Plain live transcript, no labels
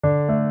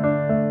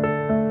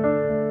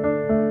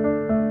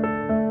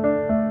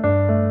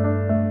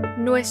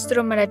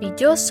Nuestro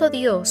maravilloso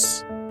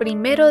Dios,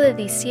 1 de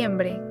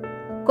diciembre,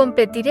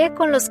 competiré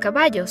con los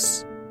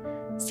caballos.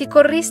 Si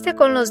corriste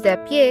con los de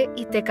a pie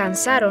y te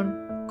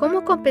cansaron,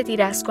 ¿cómo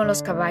competirás con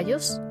los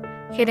caballos?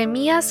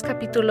 Jeremías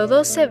capítulo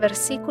 12,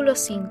 versículo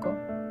 5.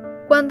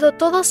 Cuando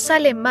todo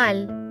sale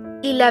mal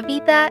y la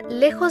vida,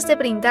 lejos de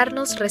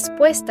brindarnos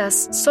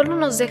respuestas, solo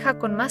nos deja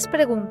con más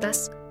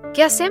preguntas,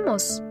 ¿qué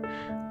hacemos?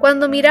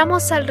 Cuando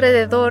miramos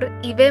alrededor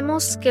y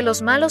vemos que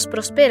los malos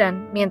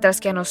prosperan, mientras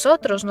que a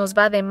nosotros nos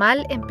va de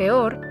mal en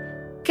peor,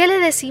 ¿qué le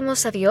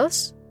decimos a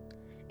Dios?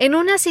 En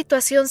una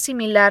situación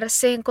similar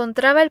se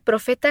encontraba el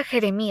profeta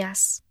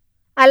Jeremías.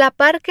 A la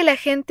par que la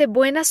gente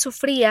buena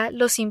sufría,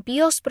 los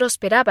impíos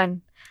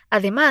prosperaban.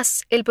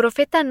 Además, el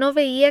profeta no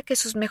veía que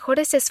sus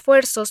mejores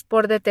esfuerzos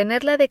por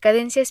detener la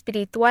decadencia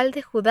espiritual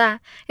de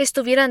Judá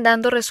estuvieran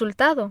dando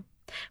resultado.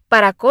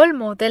 Para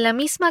colmo, de la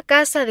misma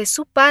casa de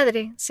su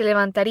padre se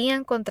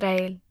levantarían contra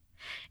él.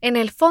 En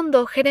el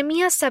fondo,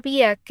 Jeremías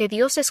sabía que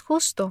Dios es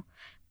justo,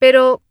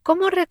 pero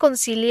 ¿cómo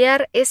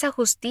reconciliar esa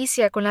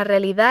justicia con la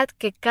realidad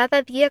que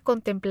cada día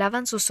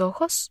contemplaban sus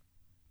ojos?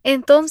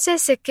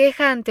 Entonces se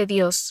queja ante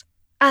Dios.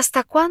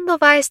 ¿Hasta cuándo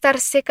va a estar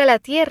seca la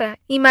tierra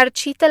y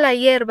marchita la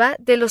hierba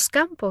de los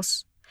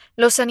campos?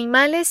 Los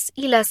animales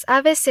y las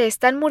aves se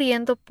están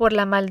muriendo por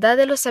la maldad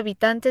de los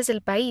habitantes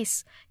del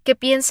país, que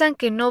piensan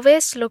que no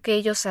ves lo que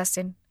ellos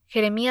hacen.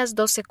 Jeremías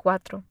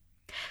 12:4.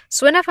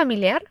 ¿Suena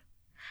familiar?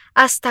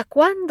 ¿Hasta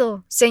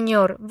cuándo,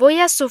 Señor, voy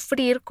a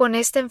sufrir con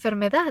esta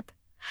enfermedad?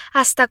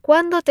 ¿Hasta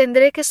cuándo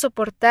tendré que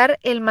soportar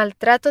el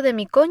maltrato de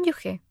mi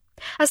cónyuge?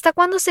 ¿Hasta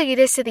cuándo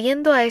seguiré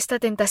cediendo a esta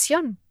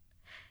tentación?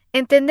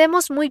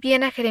 Entendemos muy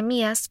bien a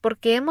Jeremías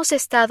porque hemos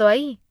estado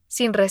ahí,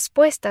 sin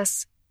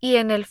respuestas, y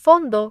en el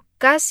fondo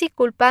casi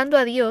culpando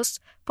a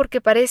Dios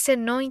porque parece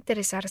no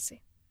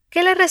interesarse.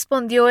 ¿Qué le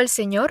respondió el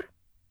Señor?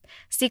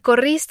 Si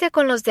corriste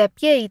con los de a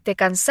pie y te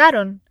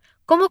cansaron,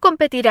 ¿cómo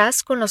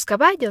competirás con los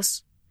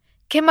caballos?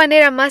 ¿Qué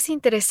manera más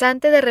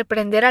interesante de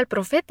reprender al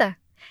profeta?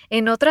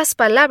 En otras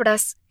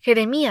palabras,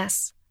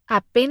 Jeremías,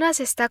 apenas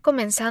está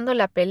comenzando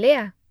la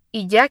pelea,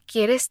 ¿y ya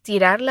quieres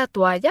tirar la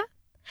toalla?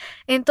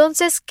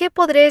 Entonces, ¿qué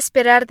podré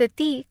esperar de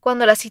ti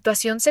cuando la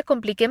situación se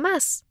complique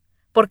más?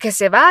 Porque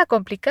se va a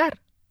complicar.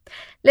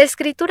 La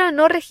Escritura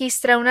no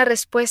registra una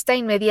respuesta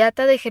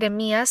inmediata de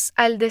Jeremías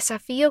al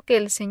desafío que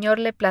el Señor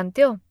le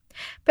planteó,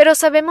 pero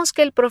sabemos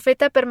que el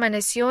profeta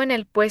permaneció en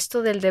el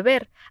puesto del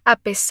deber, a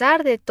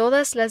pesar de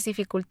todas las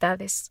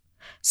dificultades.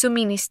 Su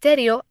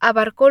ministerio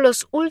abarcó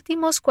los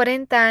últimos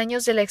 40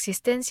 años de la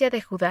existencia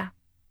de Judá.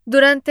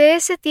 Durante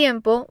ese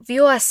tiempo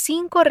vio a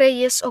 5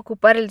 reyes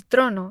ocupar el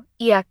trono,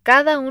 y a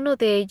cada uno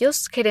de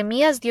ellos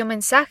Jeremías dio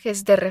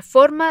mensajes de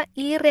reforma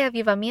y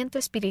reavivamiento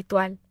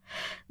espiritual.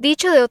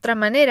 Dicho de otra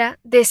manera,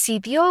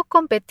 decidió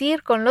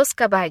competir con los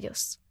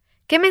caballos.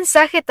 ¡Qué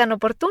mensaje tan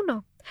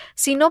oportuno!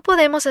 Si no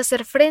podemos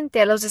hacer frente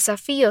a los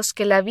desafíos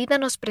que la vida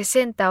nos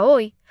presenta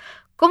hoy,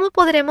 ¿cómo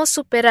podremos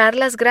superar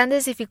las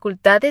grandes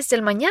dificultades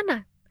del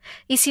mañana?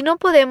 Y si no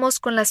podemos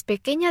con las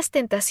pequeñas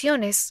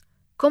tentaciones,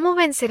 ¿cómo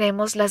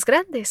venceremos las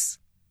grandes?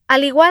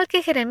 Al igual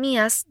que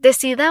Jeremías,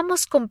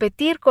 decidamos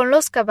competir con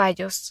los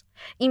caballos,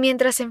 y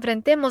mientras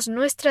enfrentemos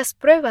nuestras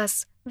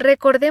pruebas,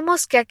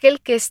 recordemos que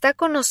aquel que está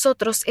con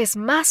nosotros es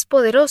más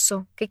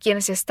poderoso que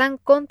quienes están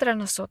contra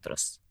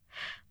nosotros.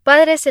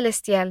 Padre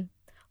Celestial,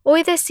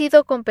 hoy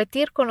decido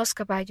competir con los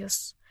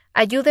caballos.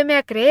 Ayúdeme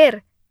a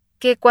creer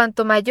que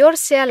cuanto mayor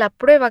sea la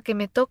prueba que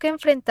me toque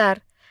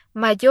enfrentar,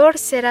 mayor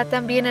será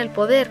también el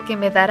poder que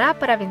me dará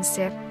para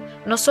vencer,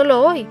 no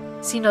solo hoy,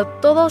 sino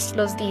todos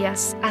los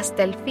días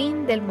hasta el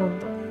fin del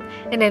mundo.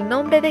 En el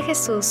nombre de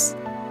Jesús.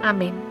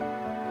 Amén.